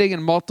 sending,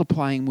 and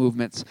multiplying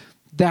movements.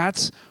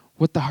 That's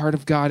what the heart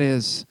of God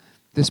is.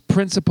 This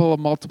principle of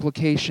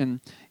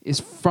multiplication is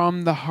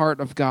from the heart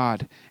of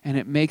God, and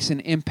it makes an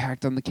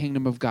impact on the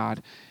kingdom of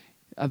God.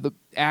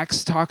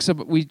 Acts talks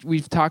about,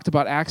 we've talked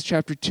about Acts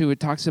chapter 2. It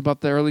talks about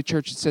the early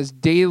church. It says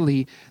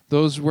daily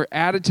those were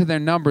added to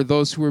their number,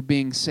 those who were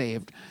being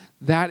saved.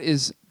 That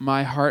is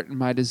my heart and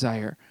my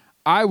desire.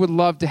 I would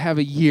love to have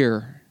a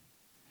year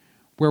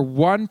where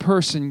one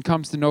person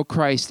comes to know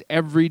Christ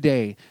every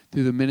day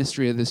through the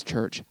ministry of this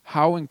church.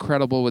 How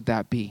incredible would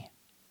that be?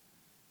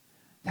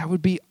 That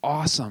would be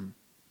awesome.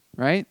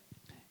 Right?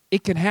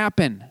 It can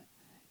happen.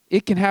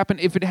 It can happen.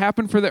 If it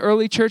happened for the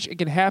early church, it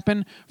can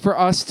happen for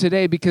us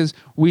today because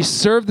we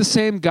serve the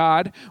same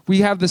God.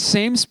 We have the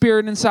same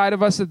spirit inside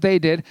of us that they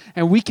did,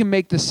 and we can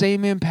make the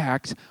same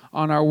impact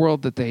on our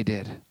world that they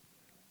did.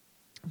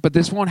 But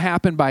this won't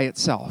happen by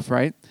itself,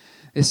 right?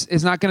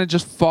 It's not going to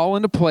just fall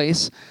into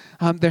place.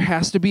 There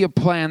has to be a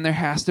plan. There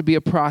has to be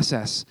a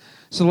process.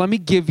 So let me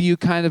give you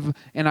kind of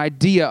an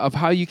idea of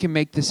how you can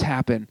make this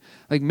happen.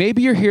 Like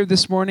maybe you're here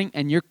this morning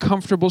and you're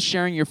comfortable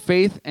sharing your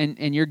faith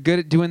and you're good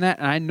at doing that.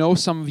 And I know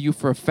some of you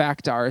for a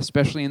fact are,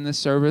 especially in this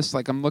service.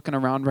 Like I'm looking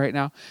around right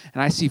now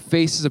and I see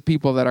faces of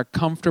people that are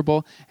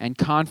comfortable and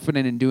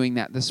confident in doing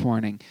that this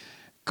morning.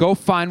 Go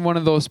find one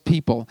of those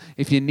people.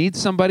 If you need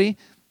somebody,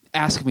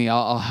 ask me.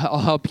 I'll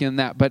help you in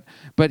that.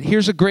 But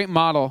here's a great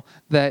model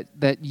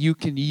that you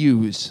can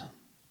use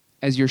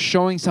as you're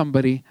showing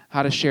somebody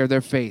how to share their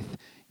faith.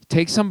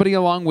 take somebody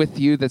along with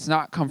you that's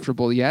not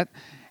comfortable yet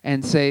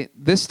and say,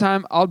 this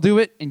time I'll do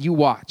it and you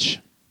watch.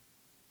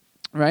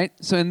 Right?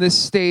 So in this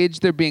stage,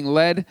 they're being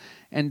led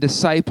and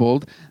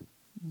discipled.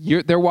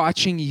 They're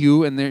watching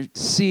you and they're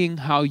seeing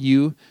how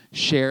you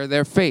share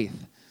their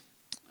faith.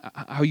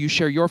 How you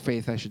share your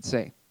faith, I should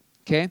say.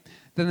 Okay?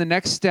 Then the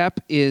next step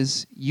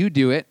is you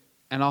do it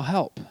and I'll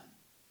help.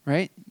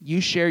 Right?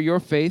 You share your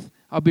faith.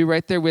 I'll be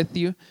right there with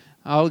you.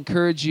 I'll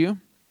encourage you.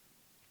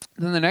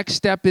 Then the next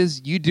step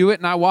is you do it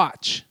and I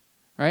watch.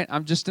 Right?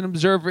 I'm just an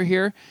observer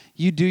here.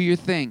 You do your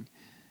thing.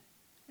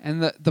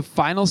 And the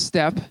final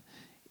step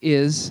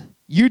is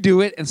you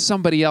do it and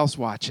somebody else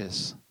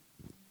watches.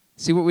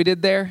 See what we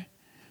did there?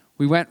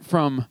 We went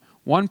from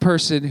one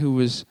person who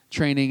was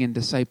training and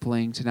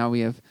discipling to now we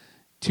have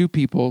two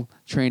people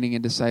training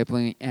and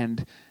discipling,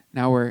 and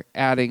now we're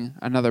adding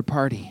another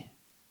party.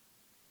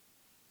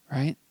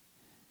 Right?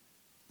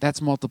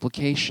 That's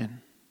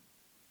multiplication.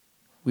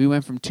 We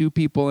went from 2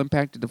 people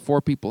impacted to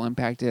 4 people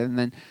impacted, and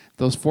then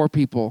those 4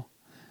 people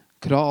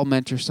could all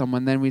mentor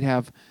someone. Then we'd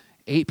have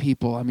 8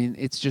 people. I mean,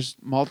 it's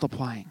just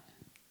multiplying.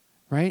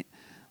 Right?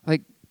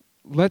 Like,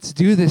 let's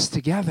do this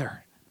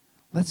together.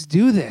 Let's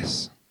do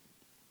this.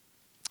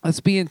 Let's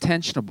be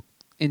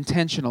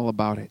intentional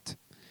about it.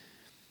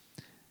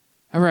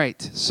 All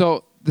right.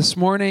 So this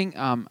morning,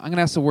 I'm going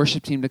to ask the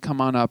worship team to come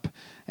on up.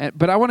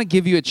 But I want to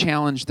give you a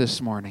challenge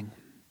this morning.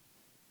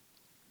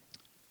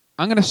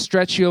 I'm going to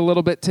stretch you a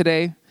little bit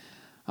today.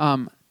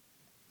 I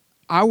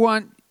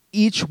want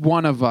each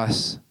one of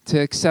us to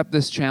accept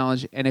this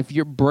challenge. And if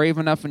you're brave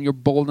enough and you're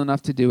bold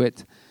enough to do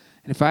it,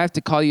 and if I have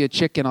to call you a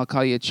chicken, I'll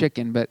call you a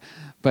chicken. But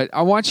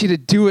I want you to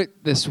do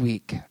it this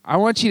week. I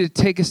want you to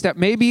take a step.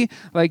 Maybe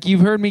like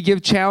you've heard me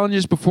give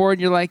challenges before and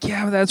you're like,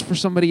 yeah, that's for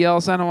somebody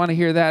else. I don't want to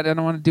hear that. I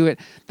don't want to do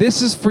it.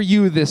 This is for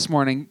you this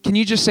morning. Can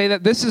you just say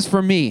that? This is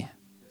for me.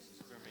 This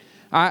is for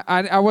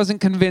me. I wasn't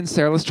convinced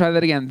there. Let's try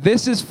that again.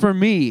 This is for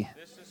me.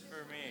 This is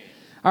for me.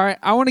 All right.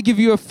 I want to give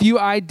you a few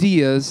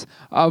ideas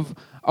of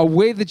a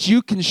way that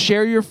you can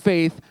share your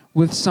faith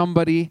with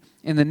somebody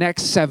in the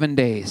next 7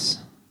 days.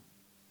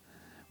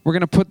 We're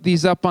going to put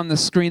these up on the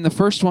screen. The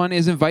first one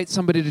is invite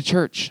somebody to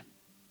church.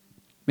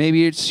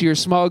 Maybe it's to your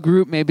small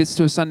group. Maybe it's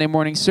to a Sunday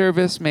morning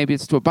service. Maybe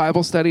it's to a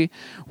Bible study.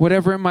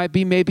 Whatever it might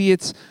be. Maybe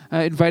it's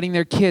inviting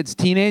their kids.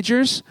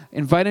 Teenagers,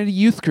 invite a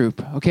youth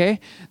group, okay?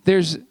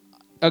 There's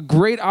a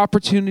great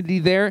opportunity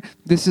there.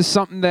 This is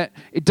something that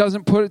it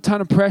doesn't put a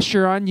ton of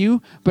pressure on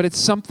you, but it's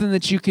something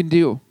that you can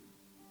do.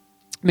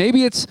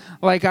 Maybe it's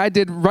like I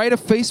did, write a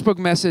Facebook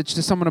message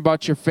to someone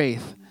about your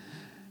faith.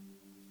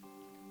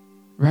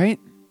 Right?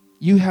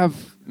 You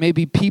have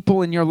maybe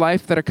people in your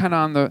life that are kind of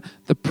on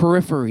the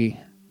periphery.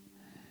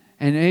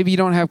 And maybe you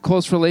don't have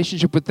close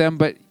relationship with them,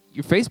 but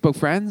your Facebook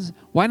friends,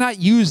 why not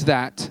use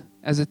that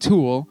as a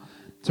tool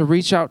to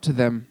reach out to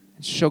them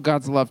and show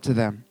God's love to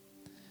them?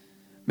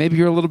 Maybe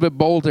you're a little bit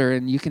bolder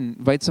and you can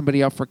invite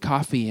somebody out for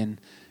coffee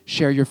and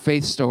share your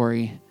faith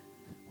story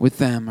with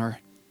them. Or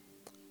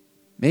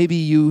maybe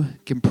you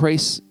can pray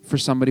for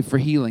somebody for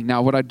healing.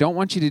 Now, what I don't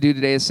want you to do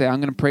today is say, I'm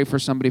going to pray for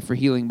somebody for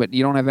healing, but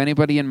you don't have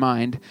anybody in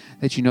mind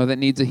that you know that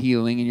needs a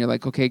healing, and you're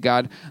like, okay,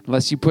 God,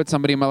 unless you put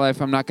somebody in my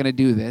life, I'm not going to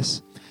do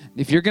this.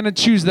 If you're going to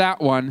choose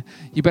that one,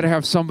 you better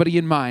have somebody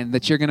in mind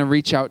that you're going to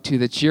reach out to,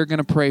 that you're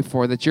going to pray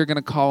for, that you're going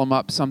to call them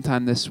up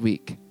sometime this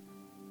week.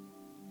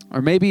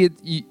 Or maybe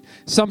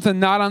something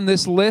not on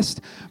this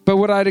list, but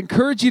what I'd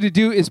encourage you to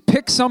do is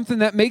pick something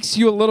that makes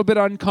you a little bit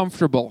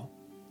uncomfortable.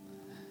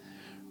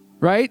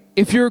 Right?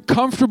 If you're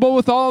comfortable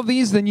with all of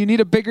these, then you need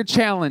a bigger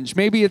challenge.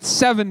 Maybe it's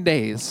 7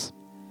 days.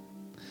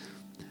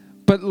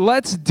 But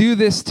let's do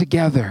this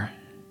together.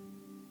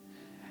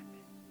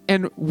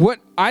 And what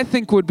I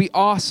think would be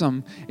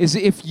awesome is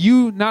if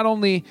you not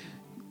only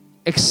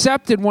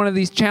accepted one of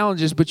these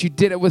challenges, but you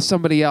did it with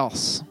somebody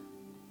else.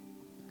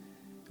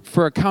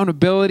 For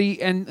accountability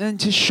and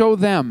to show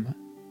them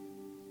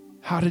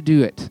how to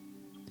do it.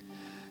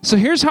 So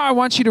here's how I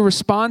want you to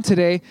respond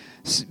today,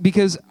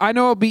 because I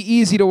know it'll be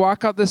easy to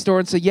walk out this door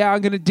and say, yeah,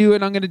 I'm going to do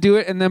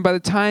it, and then by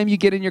the time you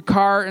get in your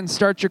car and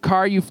start your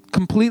car, you've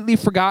completely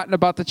forgotten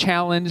about the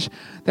challenge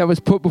that was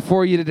put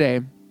before you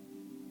today.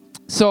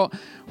 So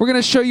we're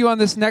going to show you on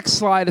this next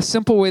slide a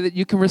simple way that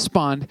you can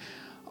respond.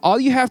 All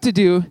you have to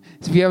do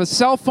is, if you have a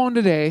cell phone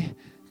today,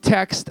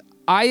 text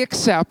I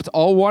accept,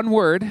 all one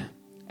word,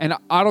 and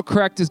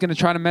autocorrect is going to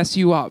try to mess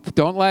you up.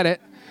 Don't let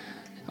it.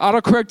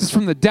 Autocorrect is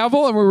from the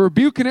devil, and we're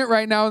rebuking it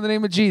right now in the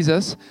name of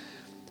Jesus.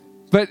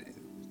 But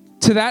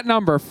to that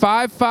number,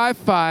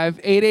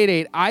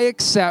 555-888, I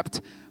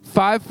accept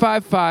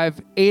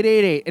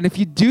 555-888. And if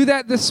you do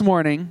that this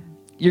morning,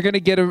 you're going to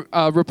get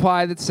a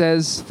reply that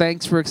says,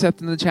 thanks for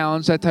accepting the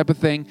challenge, that type of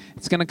thing.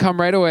 It's going to come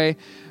right away.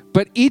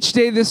 But each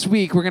day this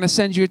week, we're going to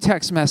send you a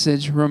text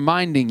message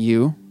reminding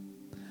you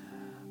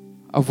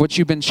of what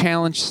you've been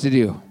challenged to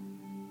do.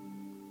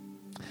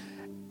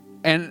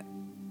 And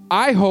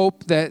I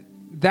hope that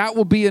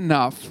will be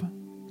enough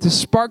to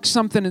spark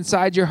something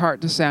inside your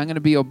heart to say, I'm going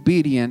to be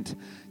obedient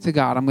to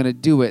God. I'm going to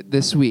do it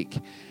this week.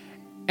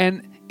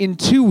 And in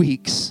 2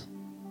 weeks,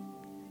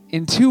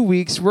 in 2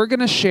 weeks, we're going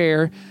to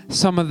share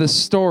some of the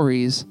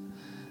stories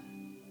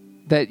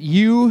that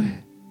you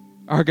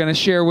are going to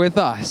share with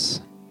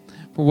us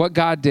for what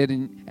God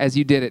did as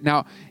you did it.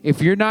 Now,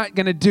 if you're not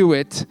going to do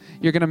it,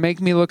 you're going to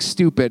make me look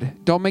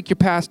stupid. Don't make your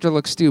pastor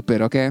look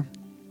stupid, okay?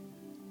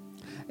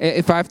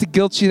 If I have to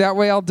guilt you that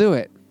way, I'll do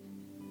it.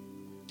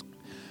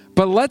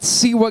 But let's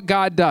see what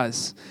God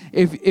does.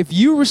 If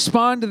you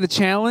respond to the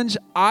challenge,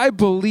 I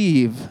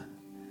believe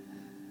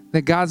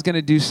that God's going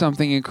to do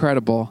something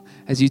incredible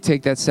as you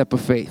take that step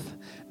of faith.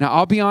 Now,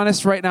 I'll be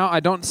honest right now, I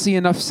don't see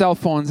enough cell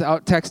phones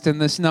out texting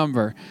this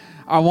number.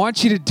 I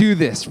want you to do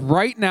this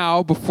right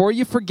now before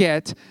you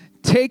forget.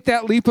 Take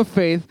that leap of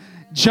faith,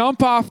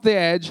 jump off the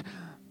edge.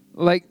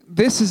 Like,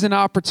 this is an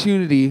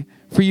opportunity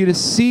for you to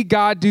see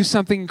God do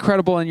something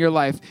incredible in your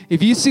life.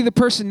 If you see the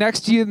person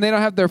next to you and they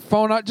don't have their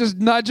phone out, just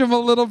nudge them a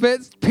little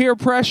bit. Peer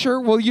pressure.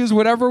 We'll use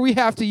whatever we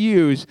have to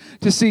use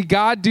to see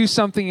God do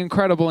something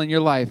incredible in your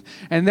life.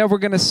 And then we're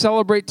going to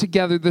celebrate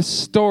together the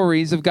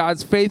stories of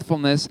God's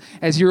faithfulness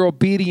as you're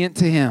obedient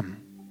to Him.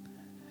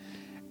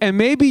 And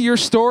maybe your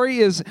story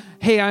is,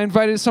 hey, I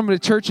invited someone to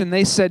church and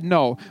they said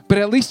no, but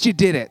at least you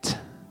did it.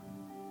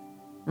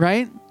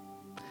 Right?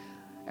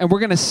 And we're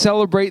going to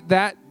celebrate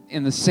that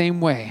in the same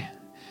way.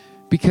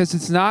 Because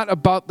it's not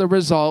about the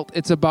result,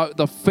 it's about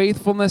the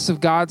faithfulness of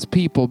God's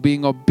people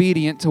being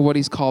obedient to what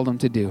He's called them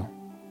to do.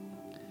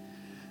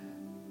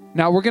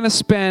 Now we're going to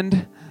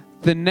spend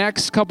the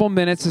next couple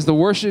minutes as the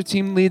worship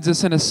team leads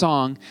us in a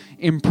song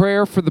in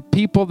prayer for the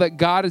people that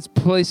God is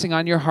placing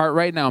on your heart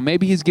right now.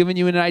 Maybe He's given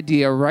you an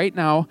idea right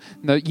now.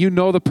 You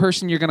know the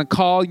person you're going to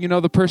call, you know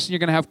the person you're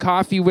going to have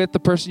coffee with, the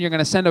person you're going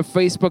to send a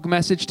Facebook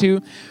message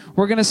to.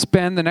 We're going to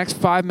spend the next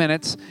 5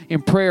 minutes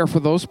in prayer for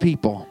those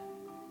people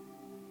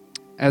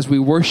as we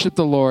worship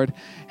the Lord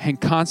and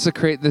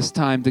consecrate this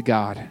time to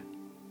God.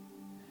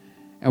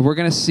 And we're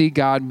going to see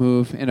God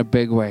move in a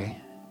big way.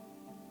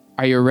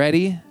 Are you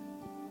ready?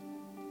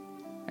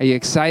 Are you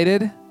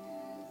excited?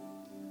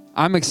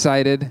 I'm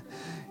excited.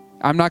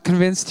 I'm not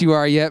convinced you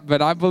are yet,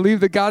 but I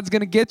believe that God's going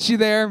to get you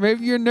there.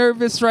 Maybe you're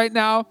nervous right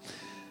now,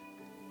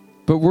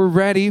 but we're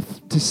ready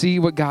to see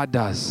what God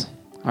does.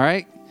 All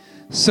right?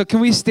 So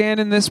can we stand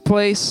in this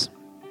place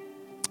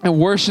and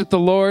worship the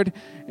Lord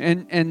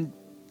and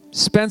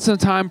spend some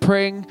time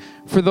praying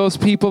for those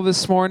people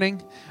this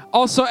morning?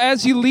 Also,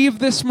 as you leave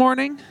this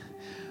morning,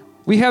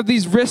 we have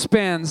these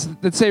wristbands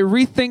that say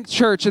Rethink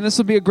Church, and this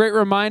will be a great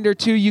reminder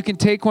too. You can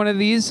take one of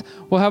these.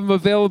 We'll have them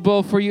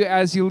available for you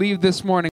as you leave this morning.